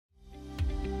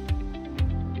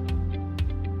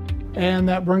And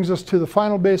that brings us to the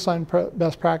final baseline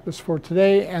best practice for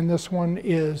today, and this one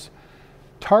is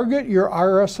target your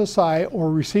RSSI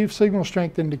or receive signal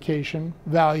strength indication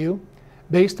value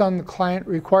based on the client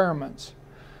requirements.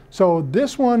 So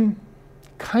this one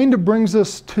kind of brings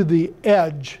us to the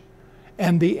edge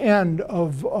and the end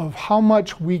of how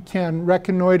much we can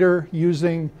reconnoiter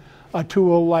using a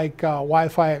tool like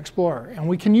Wi-Fi Explorer. And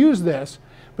we can use this,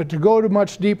 but to go to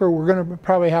much deeper, we're going to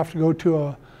probably have to go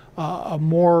to a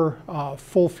more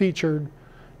full-featured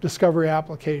discovery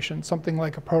application, something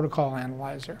like a protocol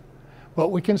analyzer. But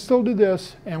we can still do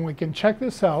this, and we can check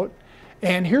this out.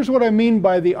 And here's what I mean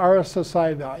by the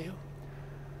RSSI value.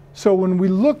 So when we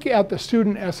look at the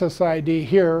student SSID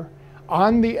here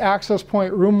on the access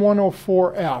point room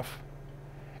 104F,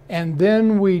 and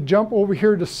then we jump over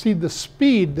here to see the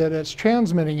speed that it's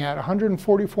transmitting at,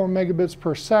 144 megabits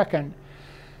per second,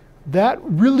 that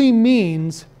really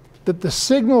means that the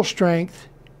signal strength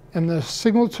and the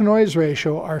signal to noise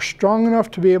ratio are strong enough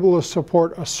to be able to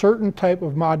support a certain type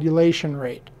of modulation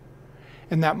rate.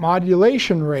 And that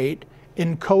modulation rate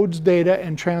encodes data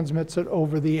and transmits it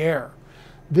over the air.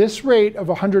 This rate of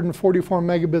 144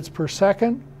 megabits per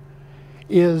second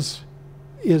is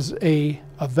a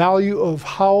value of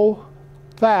how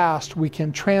fast we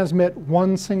can transmit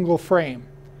one single frame.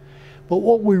 But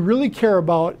what we really care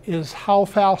about is how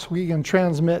fast we can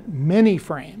transmit many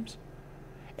frames.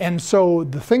 And so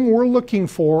the thing we're looking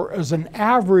for is an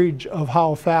average of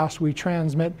how fast we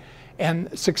transmit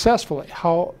and successfully,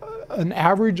 an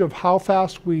average of how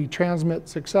fast we transmit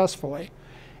successfully.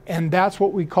 And that's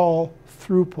what we call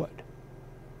throughput,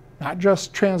 not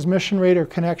just transmission rate or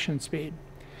connection speed.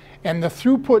 And the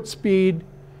throughput speed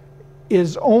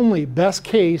is only, best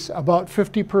case, about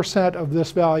 50% of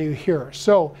this value here.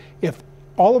 So if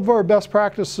all of our best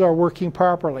practices are working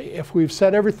properly, if we've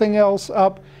set everything else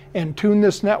up and tuned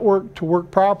this network to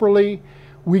work properly,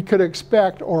 we could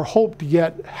expect or hope to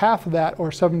get half of that,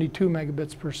 or 72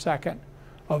 megabits per second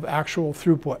of actual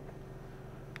throughput.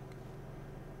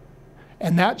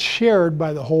 And that's shared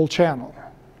by the whole channel.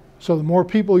 So the more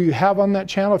people you have on that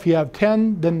channel, if you have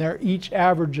 10, then they're each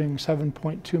averaging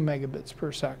 7.2 megabits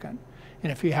per second.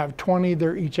 And if you have 20,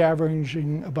 they're each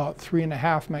averaging about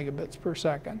 3.5 megabits per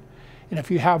second. And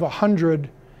if you have 100,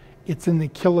 it's in the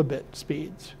kilobit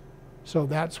speeds. So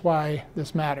that's why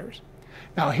this matters.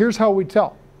 Now here's how we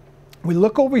tell. We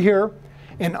look over here,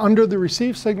 and under the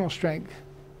received signal strength,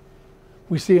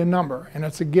 we see a number. And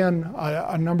it's again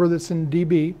a number that's in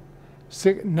dB.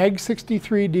 Neg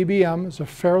 63 dBm is a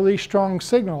fairly strong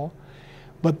signal,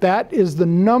 but that is the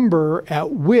number at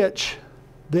which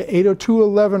the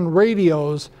 802.11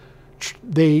 radios,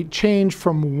 they change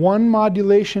from one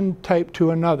modulation type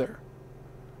to another.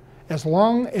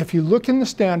 If you look in the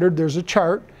standard, there's a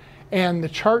chart, and the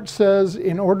chart says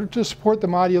in order to support the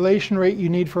modulation rate you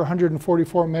need for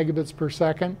 144 megabits per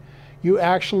second, you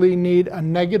actually need a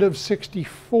negative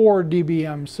 64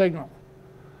 dBm signal.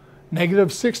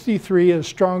 Negative 63 is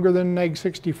stronger than neg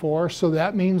 64, so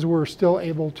that means we're still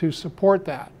able to support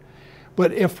that.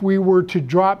 But if we were to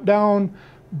drop down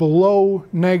below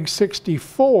neg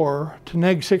 64 to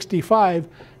neg 65,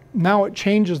 now it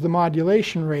changes the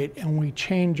modulation rate, and we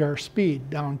change our speed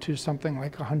down to something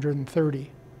like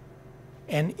 130.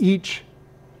 And each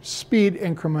speed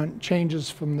increment changes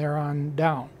from there on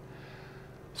down.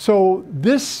 So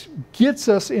this gets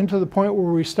us into the point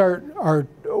where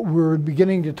we're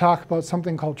beginning to talk about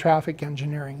something called traffic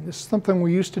engineering. This is something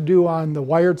we used to do on the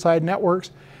wired side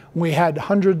networks. We had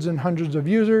hundreds and hundreds of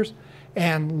users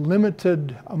and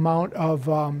limited amount of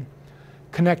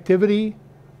connectivity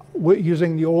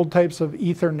using the old types of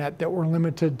Ethernet that were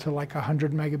limited to like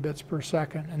 100 megabits per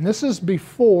second. And this is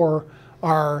before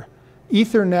our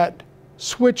Ethernet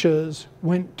switches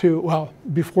went to, well,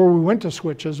 before we went to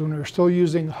switches, when we were still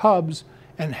using hubs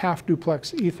and half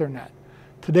duplex Ethernet.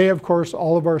 Today, of course,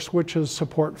 all of our switches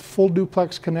support full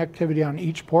duplex connectivity on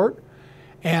each port,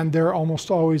 and they're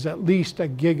almost always at least a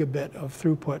gigabit of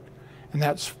throughput, and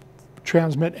that's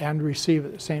transmit and receive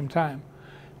at the same time.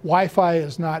 Wi-Fi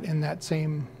is not in that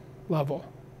same level.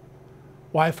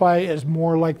 Wi-Fi is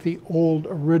more like the old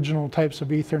original types of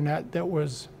Ethernet that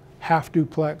was half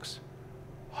duplex,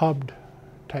 hubbed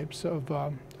types of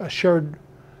a shared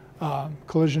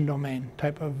collision domain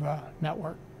type of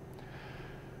network.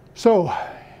 So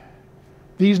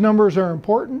these numbers are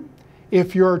important.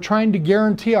 If you're trying to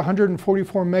guarantee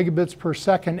 144 megabits per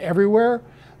second everywhere,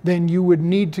 then you would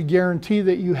need to guarantee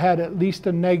that you had at least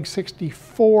a neg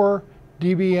 64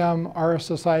 dBm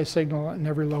RSSI signal in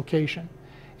every location.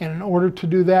 And in order to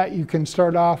do that, you can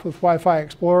start off with Wi-Fi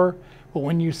Explorer, but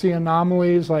when you see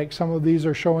anomalies like some of these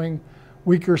are showing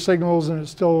weaker signals and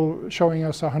it's still showing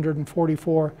us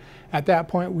 144. At that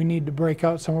point, we need to break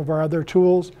out some of our other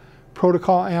tools,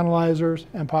 protocol analyzers,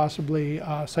 and possibly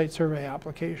site survey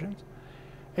applications.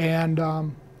 And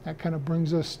that kind of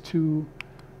brings us to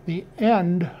the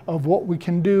end of what we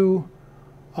can do.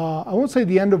 I won't say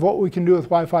the end of what we can do with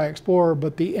Wi-Fi Explorer,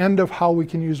 but the end of how we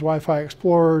can use Wi-Fi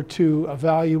Explorer to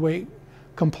evaluate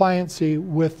compliancy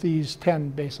with these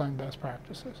 10 baseline best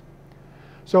practices.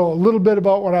 So a little bit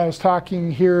about what I was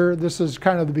talking here. This is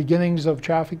kind of the beginnings of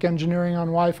traffic engineering on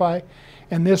Wi-Fi,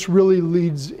 and this really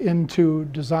leads into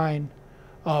design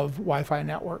of Wi-Fi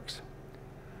networks.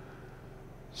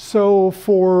 So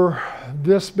for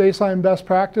this baseline best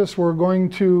practice, we're going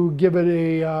to give it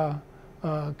a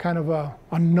kind of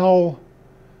a null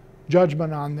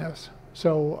judgment on this.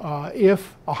 So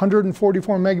if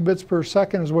 144 megabits per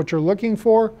second is what you're looking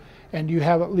for, and you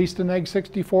have at least an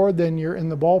egg64, then you're in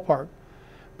the ballpark.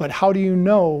 But how do you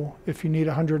know if you need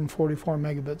 144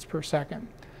 megabits per second?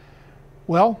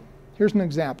 Well, here's an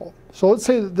example. So let's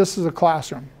say that this is a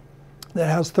classroom that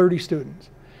has 30 students.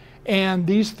 And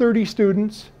these 30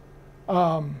 students,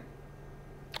 well,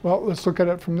 let's look at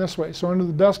it from this way. So under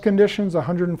the best conditions,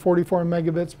 144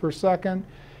 megabits per second,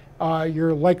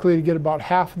 you're likely to get about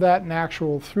half of that in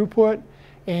actual throughput.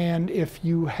 And if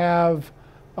you have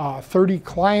 30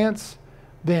 clients,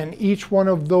 then each one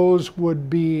of those would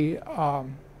be,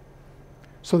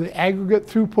 so the aggregate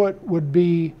throughput would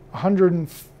be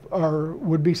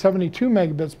 72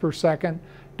 megabits per second,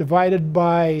 divided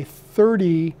by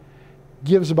 30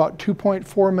 gives about 2.4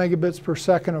 megabits per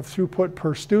second of throughput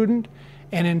per student.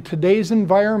 And in today's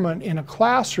environment, in a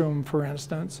classroom, for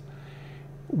instance,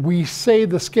 we say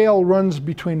the scale runs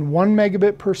between 1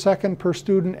 megabit per second per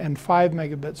student and 5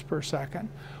 megabits per second.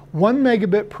 1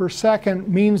 megabit per second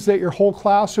means that your whole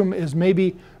classroom is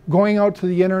maybe going out to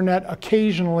the internet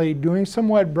occasionally, doing some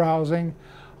web browsing,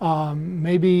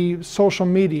 maybe social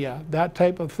media, that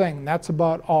type of thing. That's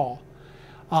about all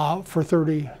for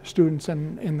 30 students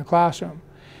in the classroom.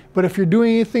 But if you're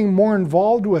doing anything more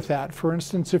involved with that, for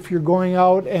instance, if you're going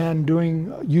out and doing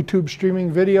YouTube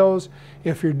streaming videos,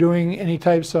 if you're doing any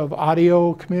types of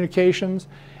audio communications,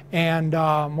 and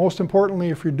most importantly,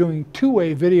 if you're doing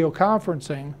two-way video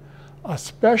conferencing,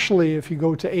 especially if you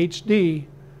go to HD,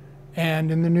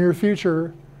 and in the near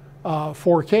future,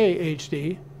 4K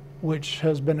HD, which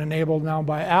has been enabled now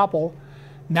by Apple,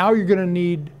 now you're going to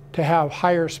need to have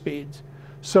higher speeds.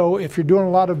 So if you're doing a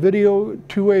lot of video,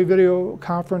 two-way video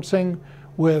conferencing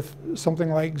with something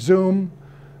like Zoom,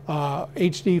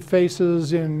 HD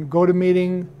faces in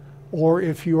GoToMeeting, or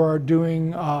if you are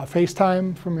doing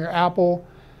FaceTime from your Apple,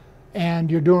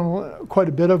 and you're doing quite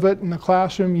a bit of it in the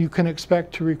classroom, you can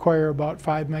expect to require about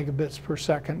 5 megabits per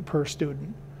second per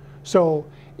student. So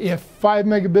if 5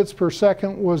 megabits per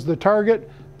second was the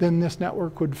target, then this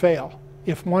network would fail.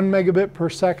 If 1 megabit per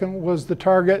second was the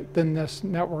target, then this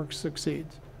network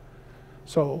succeeds.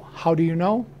 So how do you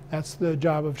know? That's the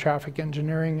job of traffic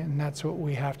engineering, and that's what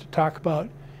we have to talk about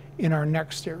in our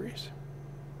next series.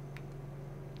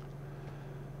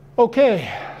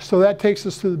 Okay, so that takes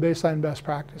us to the baseline best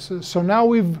practices. So now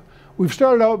we've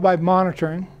started out by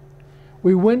monitoring.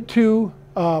 We went to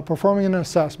performing an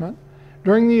assessment.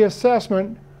 During the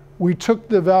assessment, we took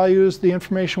the values, the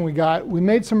information we got, we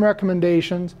made some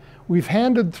recommendations. We've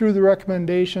handed through the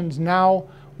recommendations. Now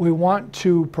we want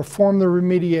to perform the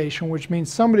remediation, which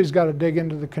means somebody's got to dig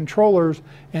into the controllers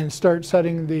and start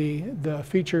setting the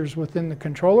features within the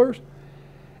controllers.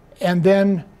 And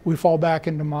then we fall back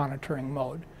into monitoring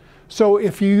mode. So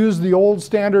if you use the old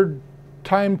standard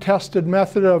time-tested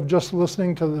method of just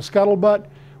listening to the scuttlebutt,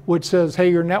 which says,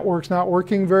 hey, your network's not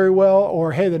working very well,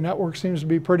 or hey, the network seems to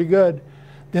be pretty good,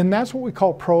 then that's what we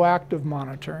call proactive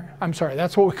monitoring. I'm sorry,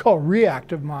 that's what we call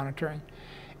reactive monitoring.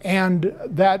 And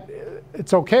that,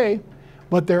 it's okay,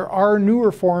 but there are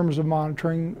newer forms of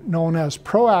monitoring known as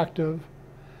proactive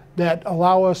that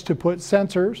allow us to put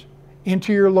sensors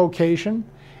into your location.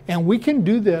 And we can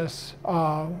do this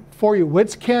for you.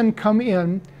 WITS can come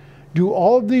in, do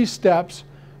all of these steps,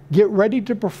 get ready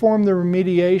to perform the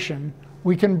remediation.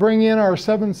 We can bring in our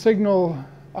 7-signal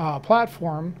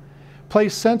platform,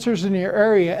 place sensors in your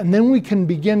area, and then we can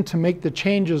begin to make the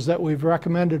changes that we've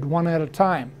recommended one at a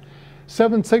time.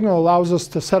 7-signal allows us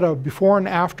to set a before and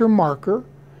after marker,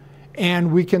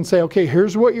 and we can say, okay,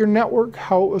 here's what your network,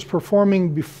 how it was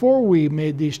performing before we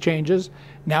made these changes.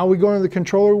 Now we go into the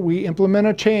controller, we implement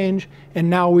a change, and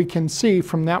now we can see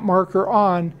from that marker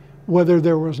on whether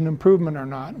there was an improvement or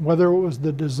not, whether it was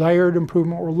the desired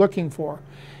improvement we're looking for.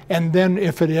 And then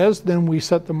if it is, then we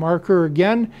set the marker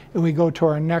again, and we go to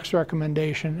our next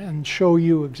recommendation and show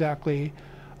you exactly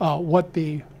what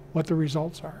the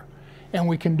results are. And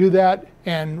we can do that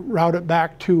and route it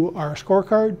back to our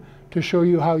scorecard to show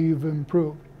you how you've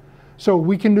improved. So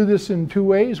we can do this in two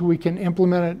ways. We can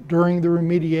implement it during the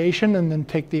remediation and then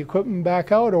take the equipment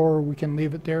back out, or we can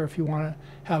leave it there if you want to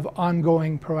have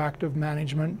ongoing proactive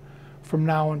management from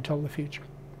now until the future.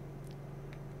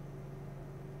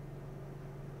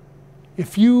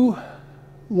 If you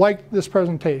like this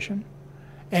presentation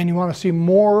and you want to see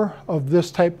more of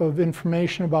this type of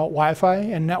information about Wi-Fi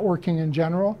and networking in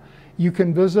general, you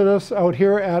can visit us out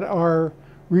here at our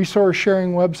resource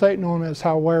sharing website known as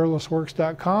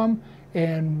howwirelessworks.com,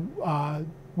 and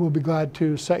we'll be glad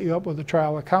to set you up with a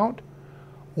trial account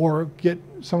or get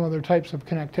some other types of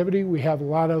connectivity. We have a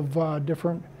lot of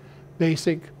different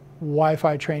basic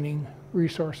Wi-Fi training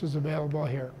resources available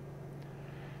here.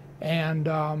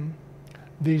 And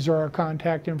these are our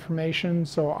contact information.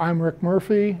 So I'm Rick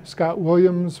Murphy. Scott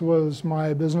Williams was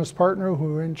my business partner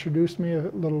who introduced me a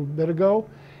little bit ago.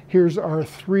 Here's our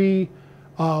three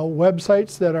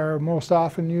websites that are most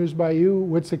often used by you.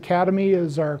 WITS Academy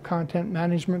is our content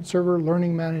management server,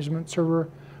 learning management server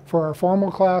for our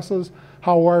formal classes.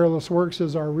 How Wireless Works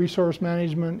is our resource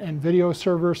management and video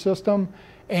server system.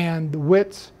 And the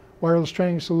WITS,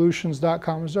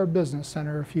 wirelesstrainingsolutions.com, is our business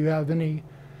center. If you have any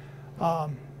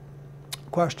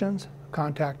questions,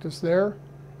 contact us there.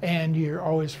 And you're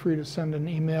always free to send an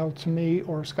email to me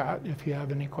or Scott if you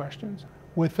have any questions.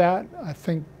 With that, I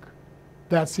think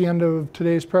that's the end of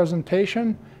today's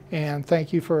presentation, and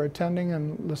thank you for attending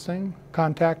and listening.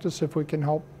 Contact us if we can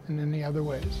help in any other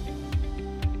ways.